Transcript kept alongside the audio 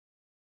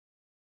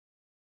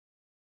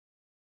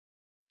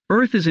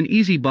Earth is an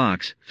easy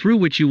box through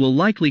which you will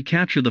likely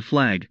capture the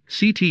flag,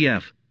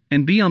 CTF,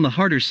 and be on the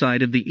harder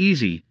side of the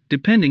easy,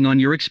 depending on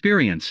your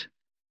experience.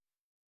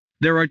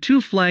 There are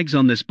two flags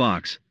on this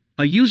box,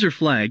 a user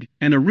flag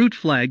and a root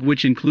flag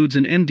which includes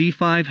an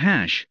MD5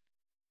 hash.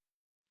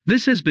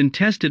 This has been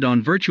tested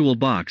on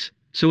VirtualBox,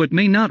 so it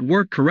may not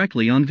work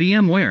correctly on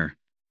VMware.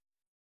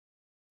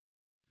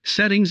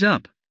 Settings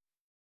up.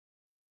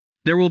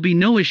 There will be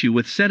no issue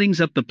with settings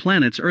up the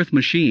planet's Earth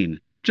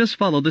machine, just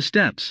follow the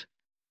steps.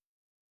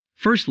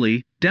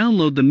 Firstly,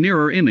 download the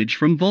mirror image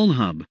from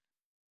VulnHub.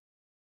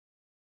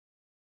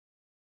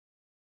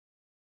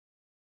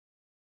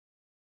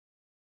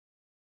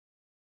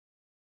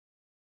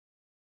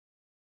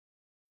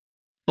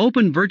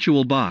 Open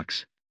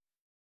VirtualBox.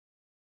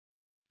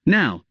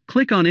 Now,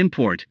 click on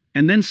Import,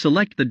 and then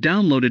select the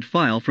downloaded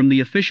file from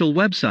the official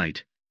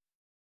website.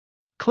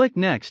 Click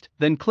Next,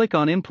 then click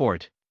on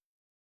Import.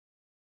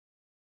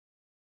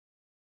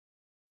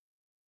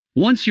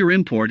 Once your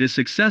import is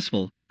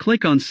successful,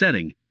 click on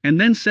Setting, and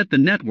then set the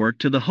network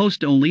to the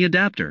host-only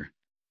adapter.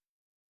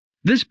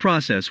 This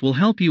process will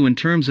help you in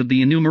terms of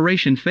the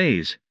enumeration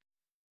phase.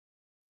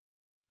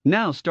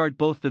 Now start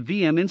both the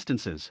VM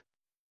instances.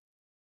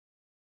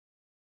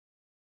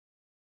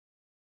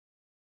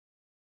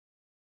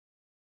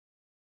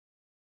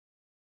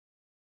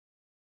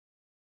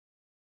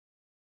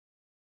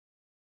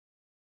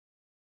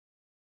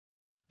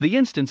 The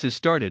instance is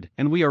started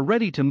and we are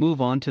ready to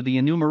move on to the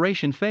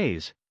enumeration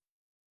phase.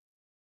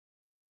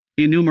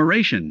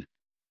 Enumeration.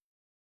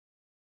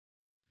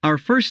 Our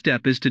first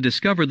step is to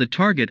discover the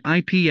target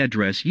IP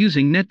address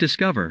using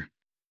netdiscover.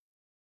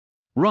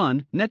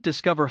 Run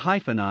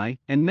netdiscover-i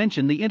and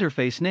mention the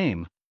interface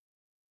name.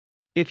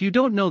 If you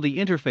don't know the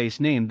interface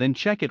name, then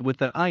check it with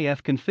the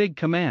ifconfig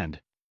command.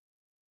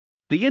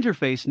 The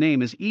interface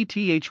name is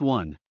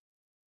ETH1.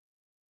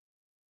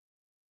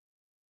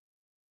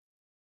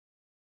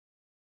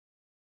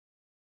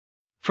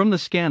 From the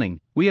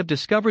scanning, we have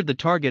discovered the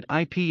target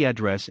IP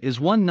address is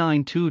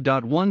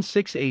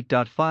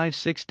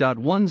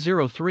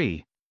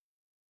 192.168.56.103.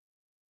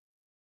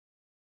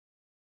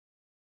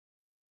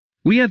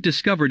 We have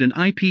discovered an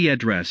IP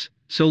address,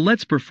 so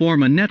let's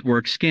perform a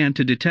network scan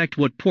to detect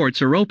what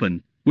ports are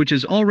open, which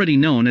is already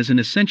known as an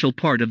essential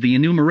part of the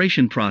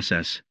enumeration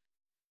process.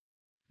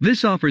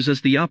 This offers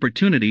us the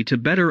opportunity to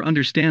better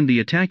understand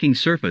the attacking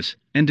surface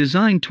and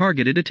design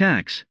targeted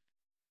attacks.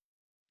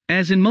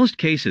 As in most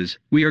cases,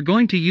 we are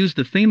going to use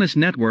the famous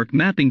network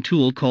mapping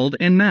tool called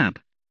Nmap,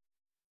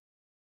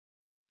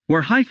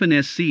 where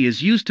 "-sc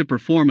is used to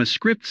perform a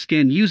script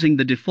scan using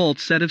the default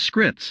set of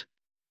scripts.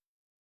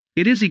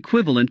 It is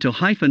equivalent to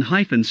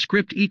 --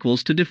 script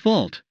equals to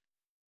default.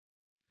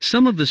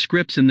 Some of the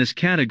scripts in this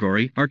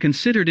category are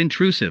considered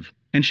intrusive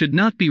and should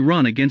not be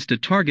run against a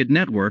target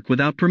network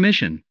without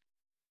permission.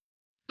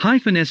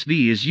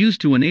 -sv is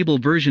used to enable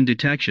version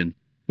detection,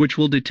 which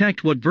will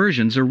detect what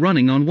versions are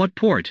running on what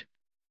port.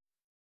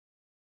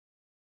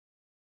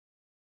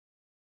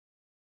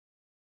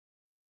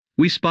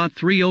 We spot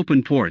 3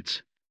 open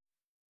ports,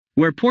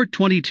 where port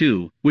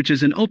 22, which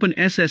is an open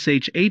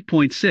SSH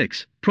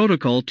 8.6,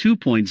 protocol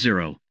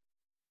 2.0.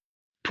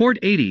 Port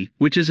 80,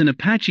 which is an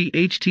Apache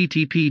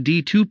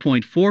HTTPD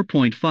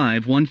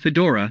 2.4.51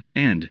 Fedora,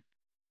 and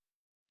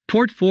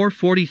port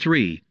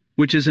 443,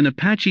 which is an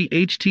Apache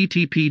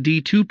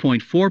HTTPD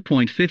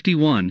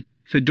 2.4.51,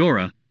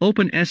 Fedora,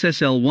 Open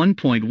SSL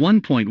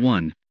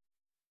 1.1.1.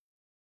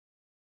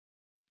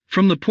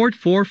 From the port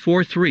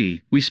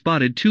 443, we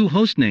spotted 2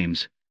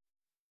 hostnames.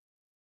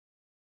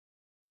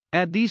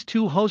 Add these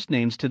 2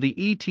 hostnames to the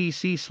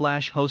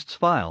etc/hosts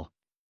file.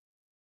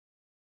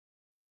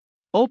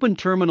 Open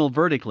terminal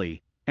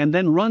vertically, and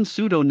then run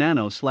sudo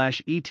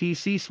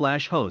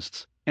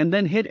nano/etc/hosts, and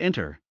then hit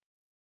enter.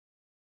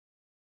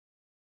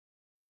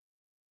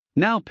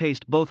 Now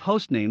paste both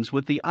hostnames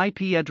with the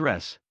IP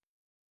address.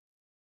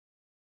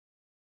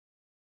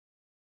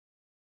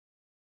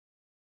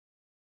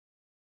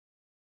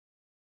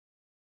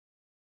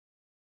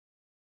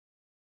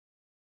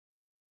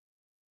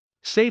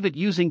 Save it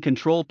using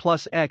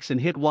Ctrl+X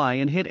and hit Y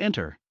and hit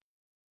enter.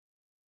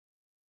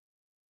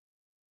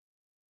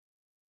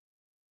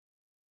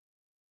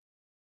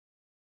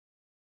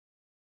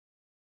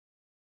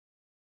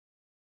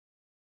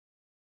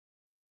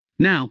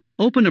 Now,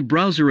 open a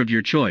browser of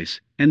your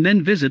choice, and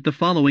then visit the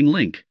following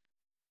link.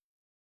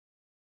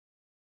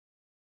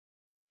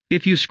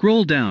 If you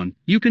scroll down,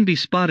 you can be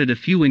spotted a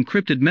few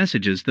encrypted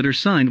messages that are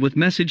signed with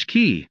message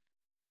key.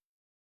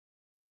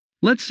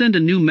 Let's send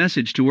a new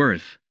message to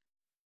Earth.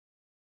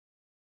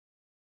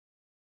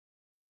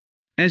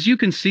 As you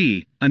can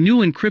see, a new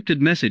encrypted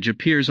message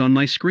appears on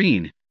my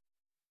screen.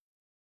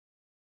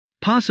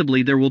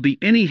 Possibly there will be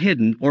any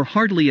hidden or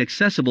hardly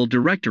accessible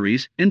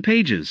directories and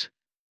pages.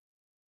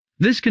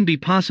 This can be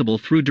possible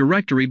through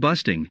directory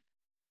busting.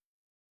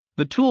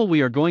 The tool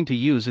we are going to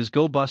use is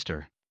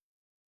Gobuster,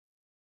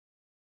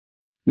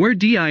 where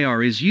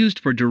dir is used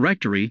for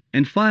directory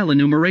and file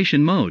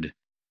enumeration mode.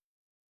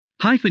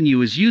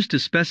 -u is used to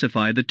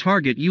specify the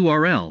target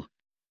URL.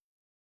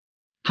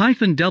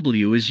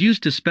 "-w is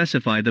used to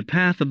specify the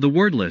path of the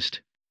word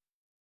list.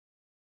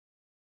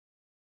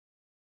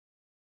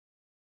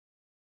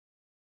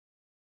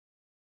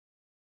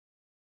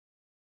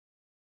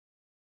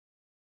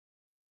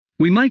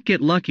 We might get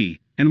lucky,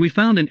 and we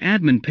found an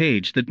admin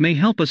page that may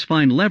help us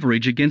find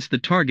leverage against the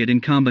target in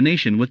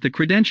combination with the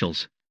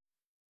credentials.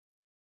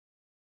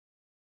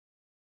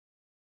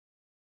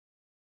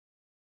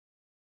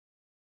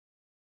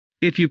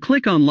 If you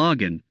click on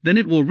Login, then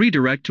it will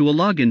redirect to a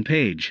login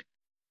page.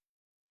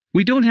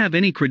 We don't have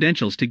any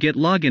credentials to get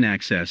login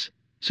access,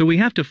 so we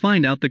have to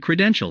find out the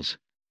credentials.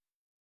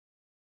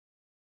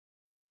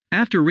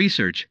 After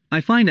research,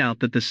 I find out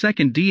that the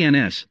second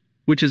DNS,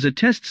 which is a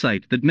test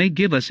site that may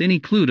give us any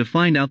clue to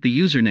find out the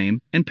username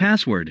and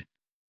password.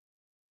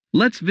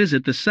 Let's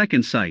visit the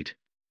second site.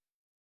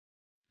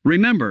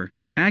 Remember,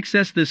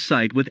 access this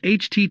site with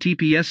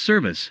HTTPS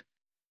service.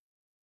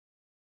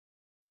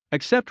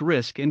 Accept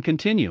risk and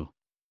continue.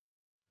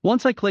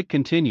 Once I click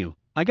continue,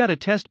 I got a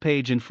test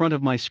page in front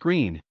of my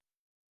screen.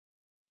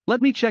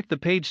 Let me check the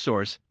page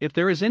source if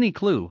there is any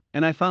clue,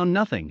 and I found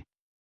nothing.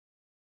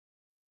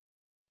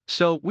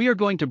 So we are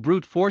going to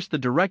brute force the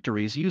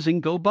directories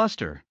using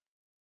Gobuster.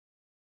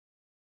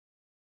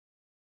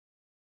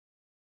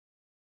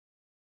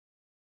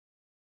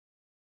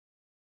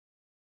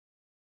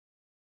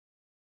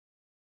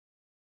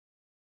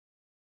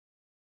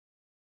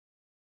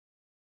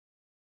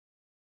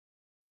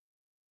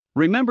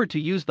 Remember to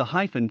use the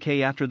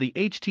 -k after the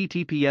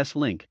HTTPS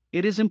link,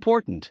 it is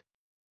important.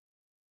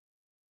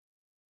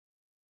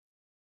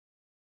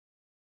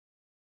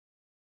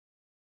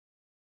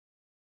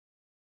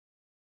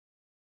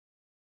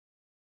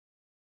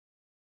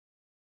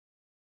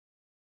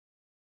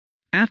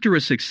 After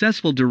a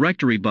successful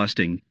directory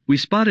busting, we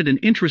spotted an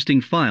interesting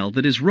file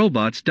that is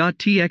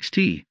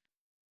robots.txt.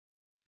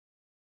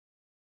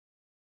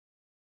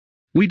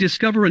 We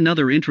discover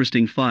another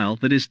interesting file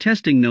that is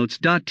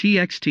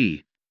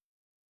testingnotes.txt.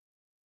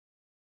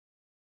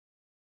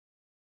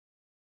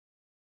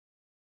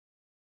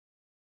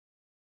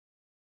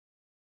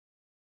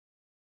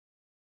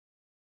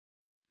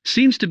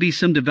 Seems to be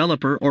some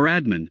developer or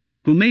admin,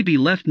 who may be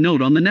left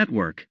note on the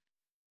network.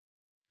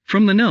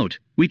 From the note,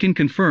 we can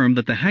confirm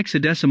that the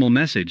hexadecimal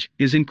message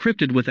is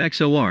encrypted with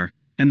XOR,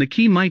 and the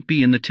key might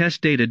be in the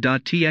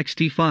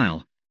testdata.txt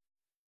file.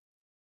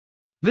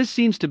 This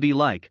seems to be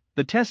like,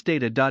 the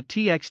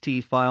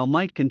testdata.txt file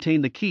might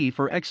contain the key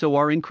for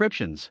XOR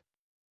encryptions.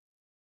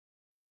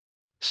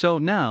 So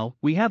now,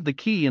 we have the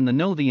key in the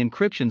know the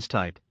encryptions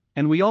type,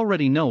 and we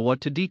already know what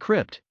to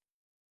decrypt.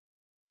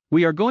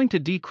 We are going to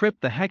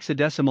decrypt the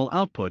hexadecimal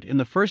output in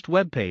the first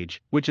web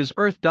page, which is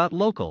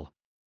earth.local.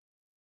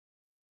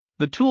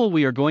 The tool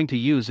we are going to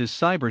use is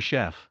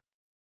CyberChef.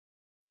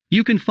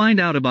 You can find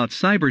out about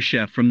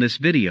CyberChef from this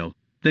video,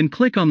 then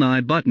click on the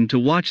I button to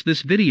watch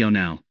this video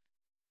now.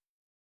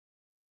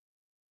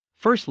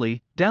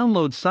 Firstly,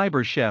 download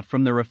CyberChef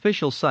from their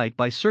official site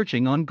by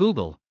searching on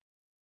Google.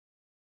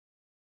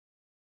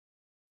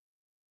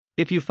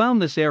 If you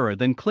found this error,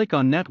 then click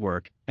on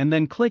Network, and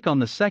then click on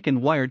the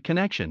second wired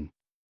connection.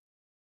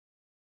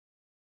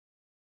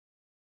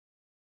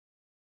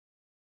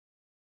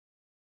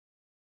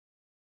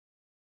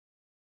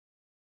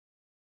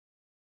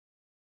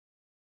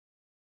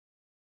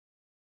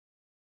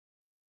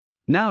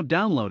 Now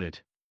download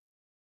it.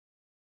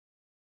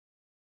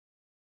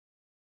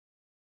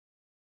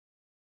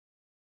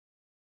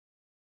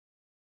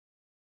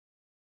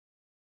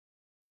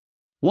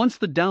 Once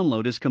the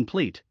download is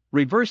complete,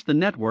 reverse the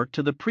network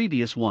to the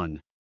previous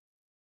one.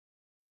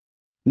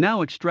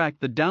 Now extract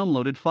the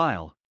downloaded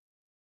file.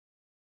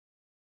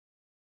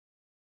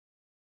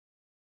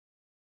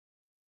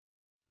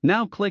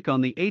 Now click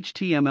on the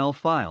HTML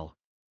file.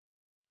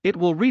 It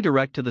will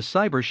redirect to the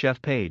CyberChef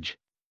page.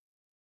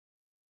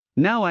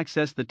 Now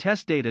access the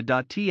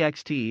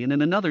testdata.txt in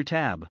another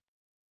tab.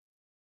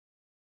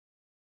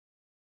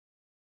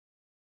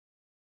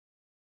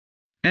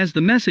 As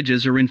the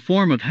messages are in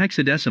form of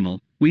hexadecimal,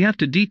 we have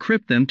to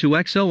decrypt them to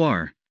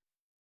XOR.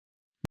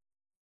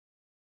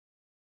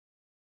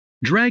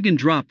 Drag and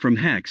drop from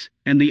hex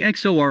and the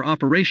XOR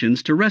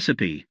operations to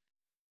recipe.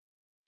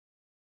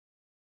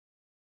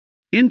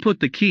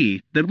 Input the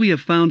key that we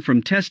have found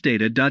from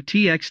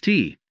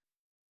testdata.txt.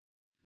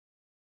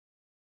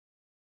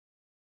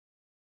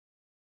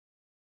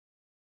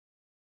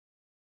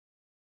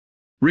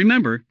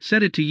 Remember,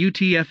 set it to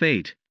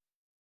UTF-8.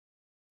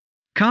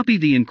 Copy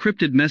the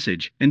encrypted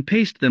message and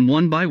paste them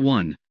one by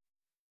one.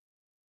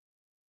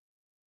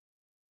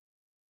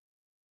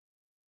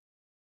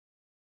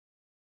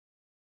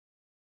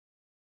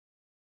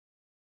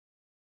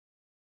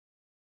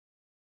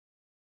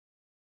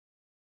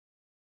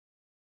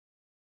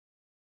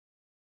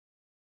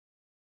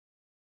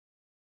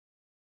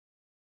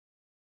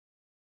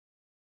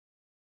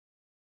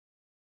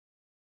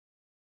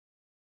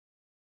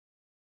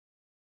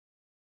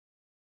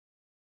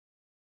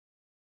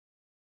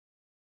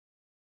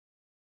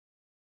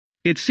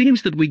 It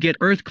seems that we get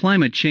Earth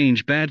climate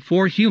change bad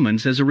for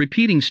humans as a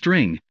repeating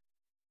string.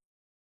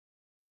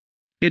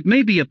 It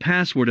may be a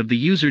password of the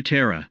user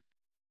Terra.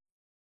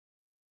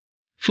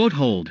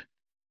 Foothold.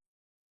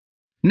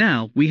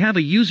 Now, we have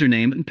a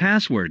username and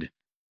password.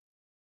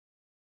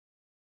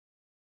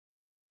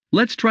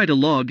 Let's try to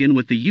log in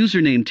with the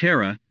username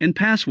Terra and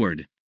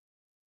password.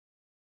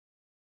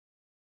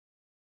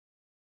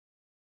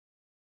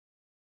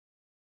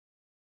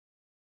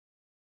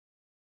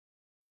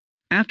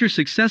 After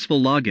successful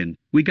login,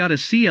 we got a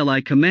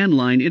CLI command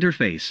line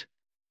interface.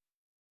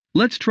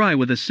 Let's try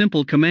with a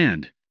simple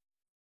command.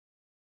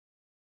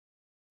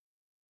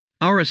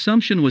 Our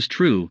assumption was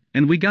true,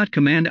 and we got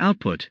command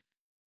output.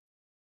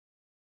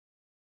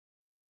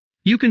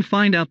 You can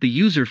find out the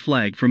user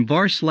flag from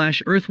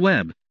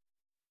var/earthweb.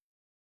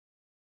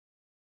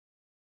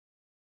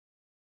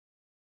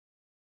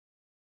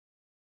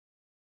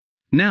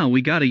 Now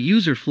we got a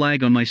user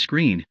flag on my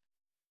screen.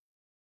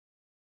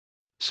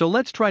 So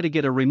let's try to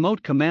get a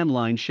remote command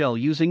line shell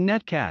using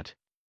netcat.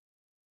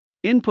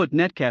 Input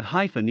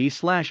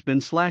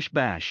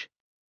netcat-e/bin/bash.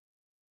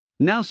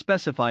 Now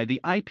specify the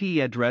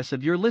IP address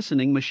of your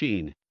listening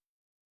machine.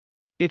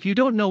 If you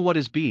don't know what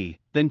is B,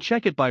 then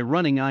check it by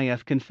running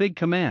ifconfig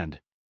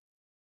command.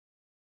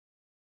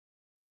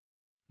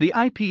 The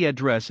IP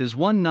address is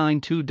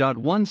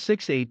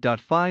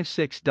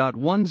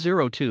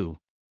 192.168.56.102.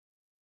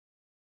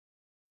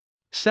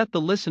 Set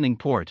the listening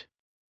port.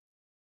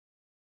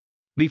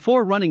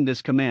 Before running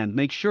this command,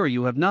 make sure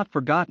you have not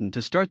forgotten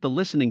to start the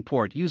listening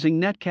port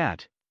using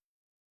netcat.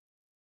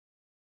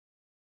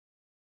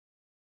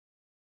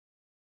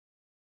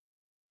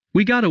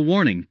 We got a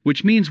warning,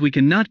 which means we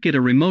cannot get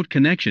a remote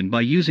connection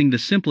by using the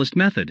simplest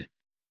method.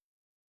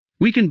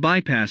 We can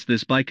bypass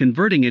this by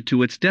converting it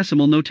to its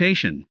decimal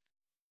notation.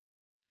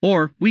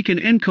 Or, we can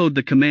encode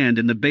the command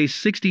in the base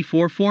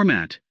 64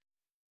 format.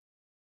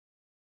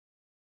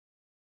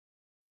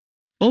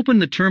 Open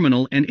the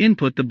terminal and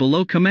input the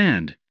below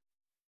command.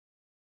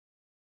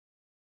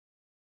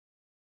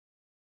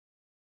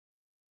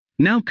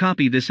 Now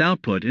copy this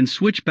output and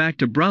switch back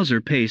to browser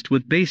paste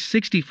with base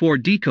 64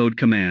 decode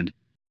command.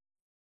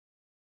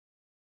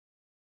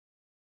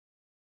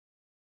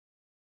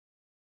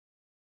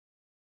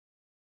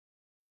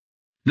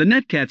 The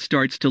netcat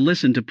starts to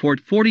listen to port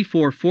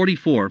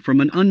 4444 from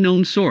an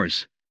unknown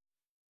source.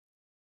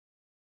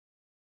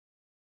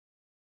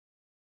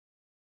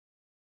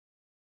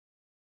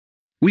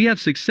 We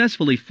have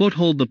successfully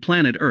foothold the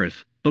planet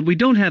Earth, but we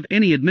don't have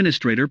any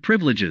administrator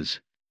privileges.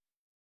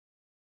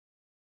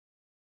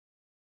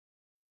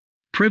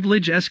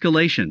 Privilege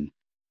escalation.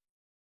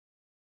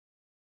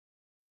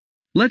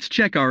 Let's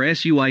check our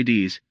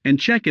SUIDs and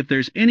check if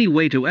there's any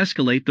way to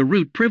escalate the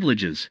root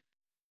privileges.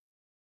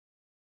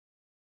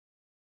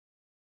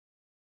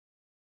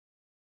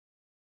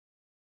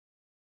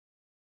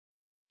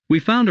 We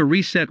found a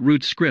reset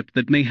root script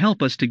that may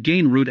help us to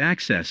gain root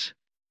access.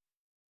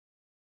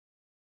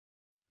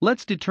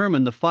 Let's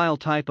determine the file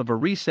type of a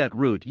reset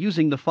root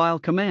using the file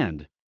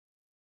command.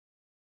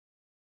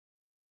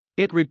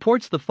 It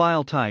reports the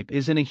file type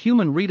is in a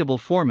human-readable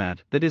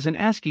format that is an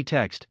ASCII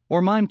text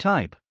or MIME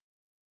type.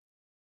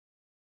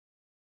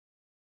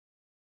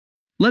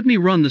 Let me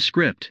run the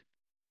script.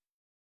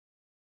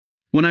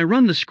 When I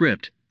run the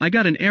script, I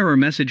got an error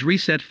message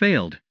reset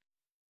failed.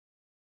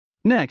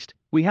 Next,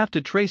 we have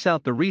to trace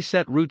out the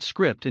reset root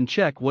script and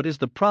check what is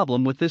the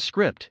problem with this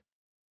script.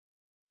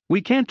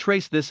 We can't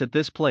trace this at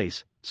this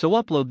place, so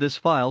upload this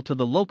file to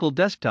the local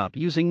desktop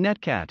using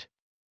netcat.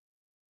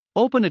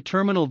 Open a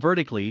terminal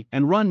vertically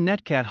and run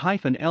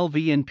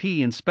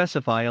netcat-lvnp and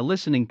specify a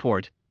listening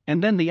port,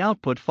 and then the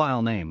output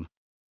file name.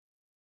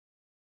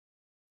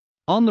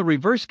 On the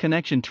reverse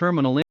connection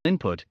terminal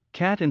input,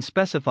 cat and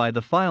specify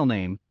the file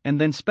name,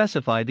 and then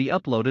specify the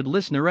uploaded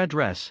listener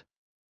address.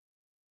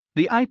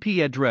 The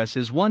IP address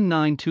is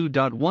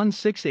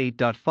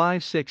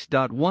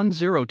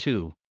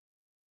 192.168.56.102.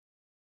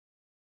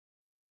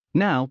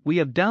 Now, we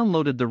have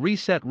downloaded the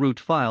reset root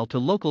file to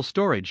local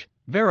storage.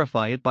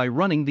 Verify it by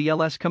running the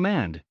ls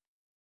command.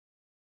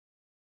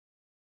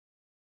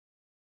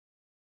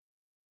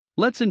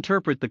 Let's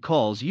interpret the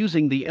calls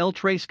using the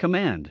ltrace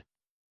command.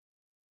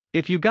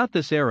 If you got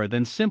this error,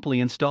 then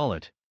simply install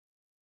it.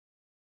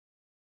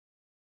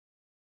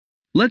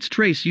 Let's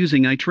trace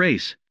using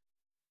itrace.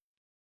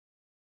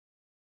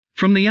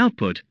 From the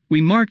output,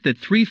 we mark that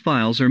 3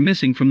 files are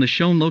missing from the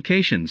shown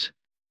locations.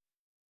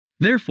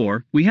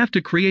 Therefore, we have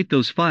to create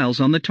those files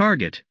on the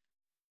target.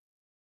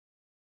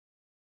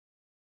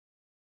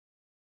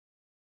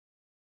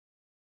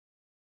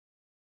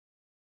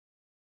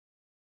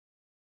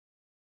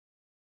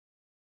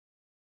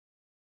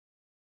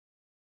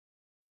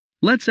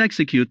 Let's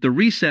execute the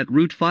reset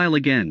root file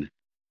again.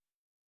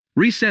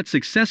 Reset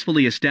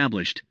successfully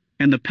established,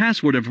 and the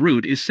password of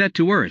root is set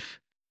to Earth.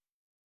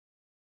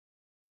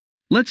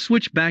 Let's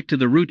switch back to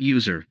the root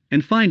user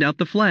and find out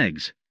the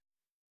flags.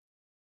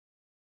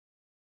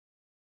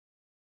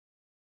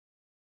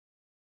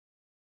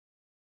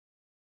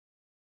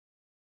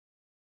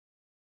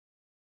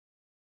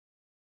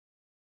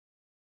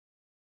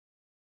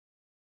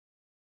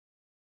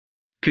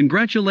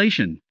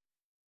 Congratulations!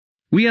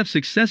 We have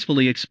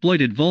successfully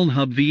exploited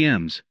VulnHub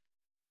VMs.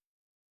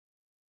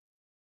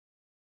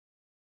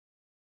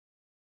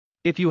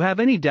 If you have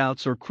any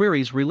doubts or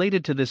queries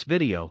related to this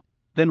video,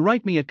 then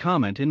write me a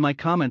comment in my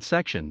comment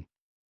section.